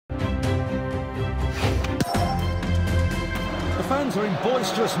fans are in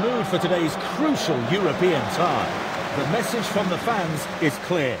boisterous mood for today's crucial European tie. The message from the fans is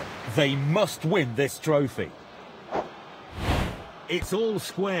clear. They must win this trophy. It's all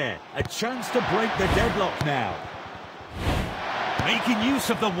square. A chance to break the deadlock now. Making use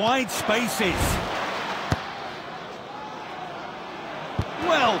of the wide spaces.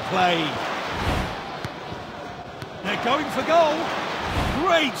 Well played. They're going for goal.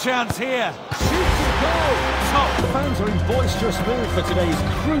 Great chance here. Shoots a goal. Top. The fans are in boisterous mood for today's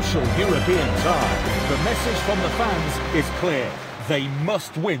crucial European tie. The message from the fans is clear. They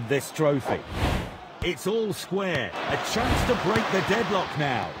must win this trophy. It's all square. A chance to break the deadlock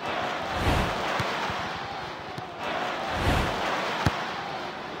now.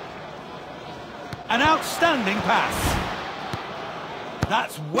 An outstanding pass.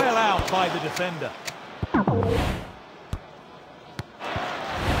 That's well out by the defender.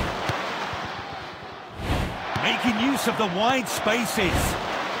 Making use of the wide spaces.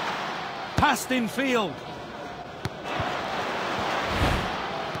 Passed in field.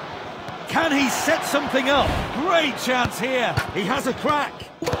 Can he set something up? Great chance here. He has a crack.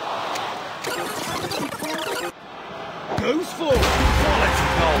 Goes for it. Quality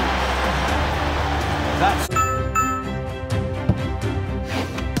goal. That's...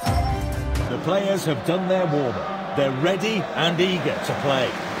 The players have done their warm-up. They're ready and eager to play.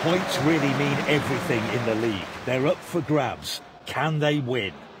 Points really mean everything in the league. They're up for grabs. Can they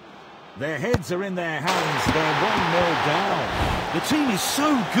win? Their heads are in their hands. They're 1-0 down. The team is so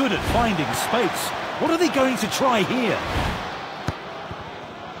good at finding space. What are they going to try here?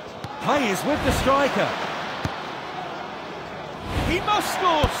 Play is with the striker. He must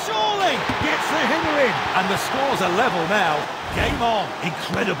score, surely! Gets the header in. And the scores are level now. Game on.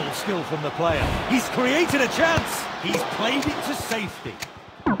 Incredible skill from the player. He's created a chance. He's played it to safety.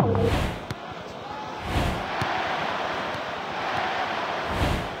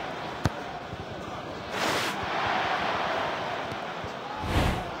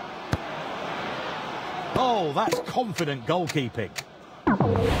 Oh, that's confident goalkeeping. They're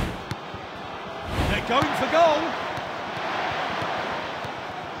going for goal.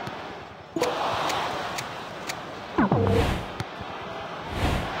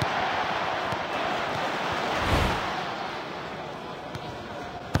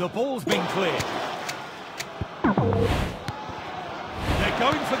 The ball's been cleared. They're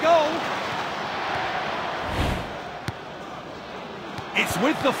going for goal. It's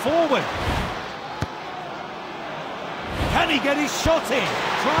with the forward. Can he get his shot in?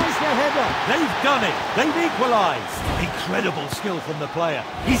 Tries the header. They've done it. They've equalised. Incredible skill from the player.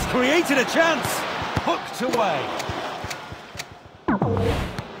 He's created a chance. Hooked away.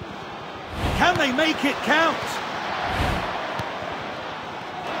 Can they make it count?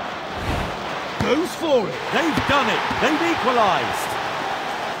 Goes for it. They've done it. They've equalised.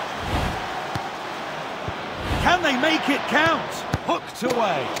 Can they make it count? Hooked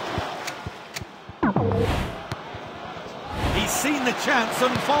away. He's seen the chance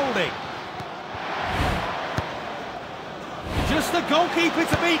unfolding. Just the goalkeeper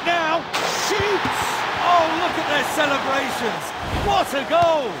to beat now. Shoots! Oh, look at their celebrations. What a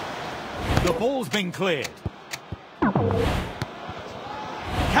goal! The ball's been cleared.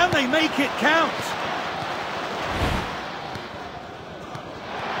 Can they make it count?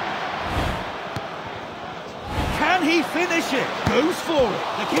 Can he finish it? Goes for it.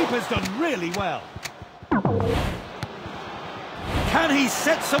 The keeper's done really well. Can he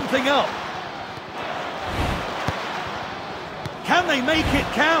set something up? Can they make it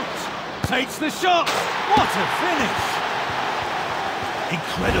count? Takes the shot. What a finish!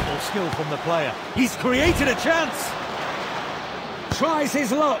 Incredible skill from the player. He's created a chance. Tries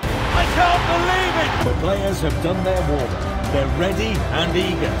his luck. I can't believe it! The players have done their warm-up. They're ready and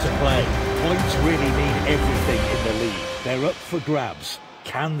eager to play. Points really mean everything in the league. They're up for grabs.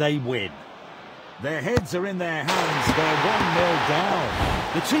 Can they win? Their heads are in their hands. They're 1-0 down.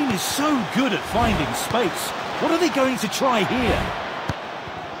 The team is so good at finding space. What are they going to try here?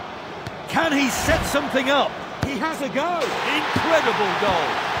 Can he set something up? He has a go. Incredible goal.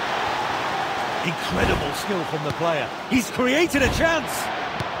 Incredible skill from the player. He's created a chance.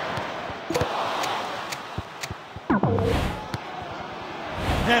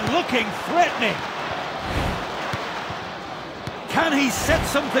 They're looking threatening. Can he set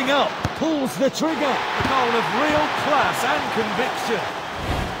something up? Pulls the trigger. A goal of real class and conviction.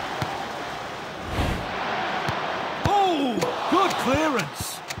 Oh, good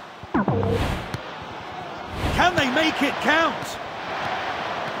clearance. Can they make it count?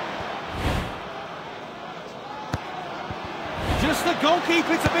 Just the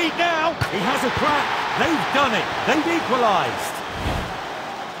goalkeeper to beat now. He has a crack. They've done it. They've equalised.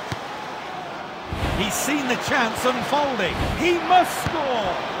 He's seen the chance unfolding. He must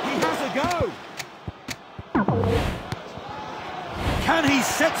score. He has a go. Can he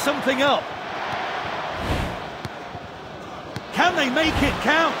set something up? Can they make it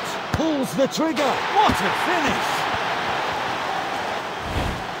count? Pulls the trigger. What a finish!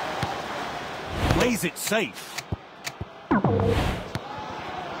 Plays it safe.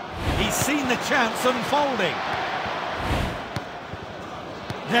 He's seen the chance unfolding.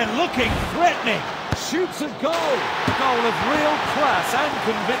 They're looking threatening. Shoots a goal. A goal of real class and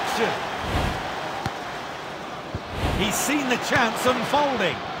conviction. He's seen the chance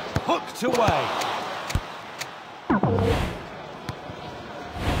unfolding. Hooked away.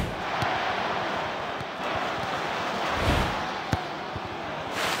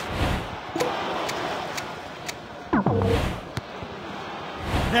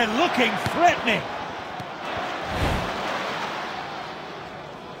 They're looking threatening.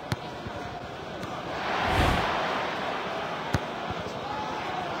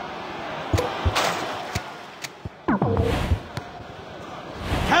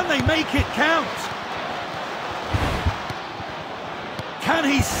 Can they make it count? Can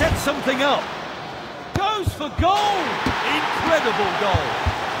he set something up? Goes for goal! Incredible goal.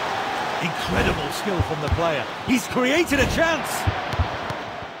 Incredible skill from the player. He's created a chance.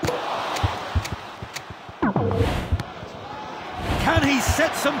 Can he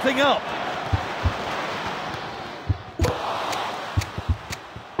set something up?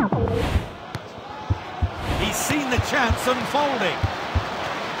 He's seen the chance unfolding.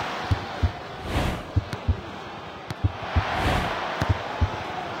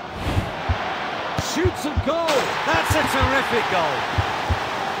 Shoots a goal. That's a terrific goal.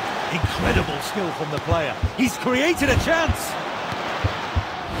 Incredible skill from the player. He's created a chance.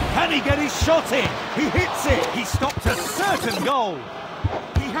 Can he get his shot in? He hits it. He stopped a certain goal.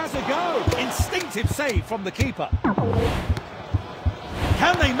 He has a go. Instinctive save from the keeper.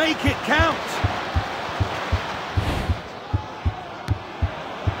 Can they make it count?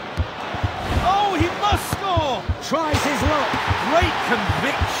 Oh, he must score. Tries his luck. Great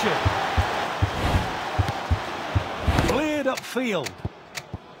conviction. Cleared upfield.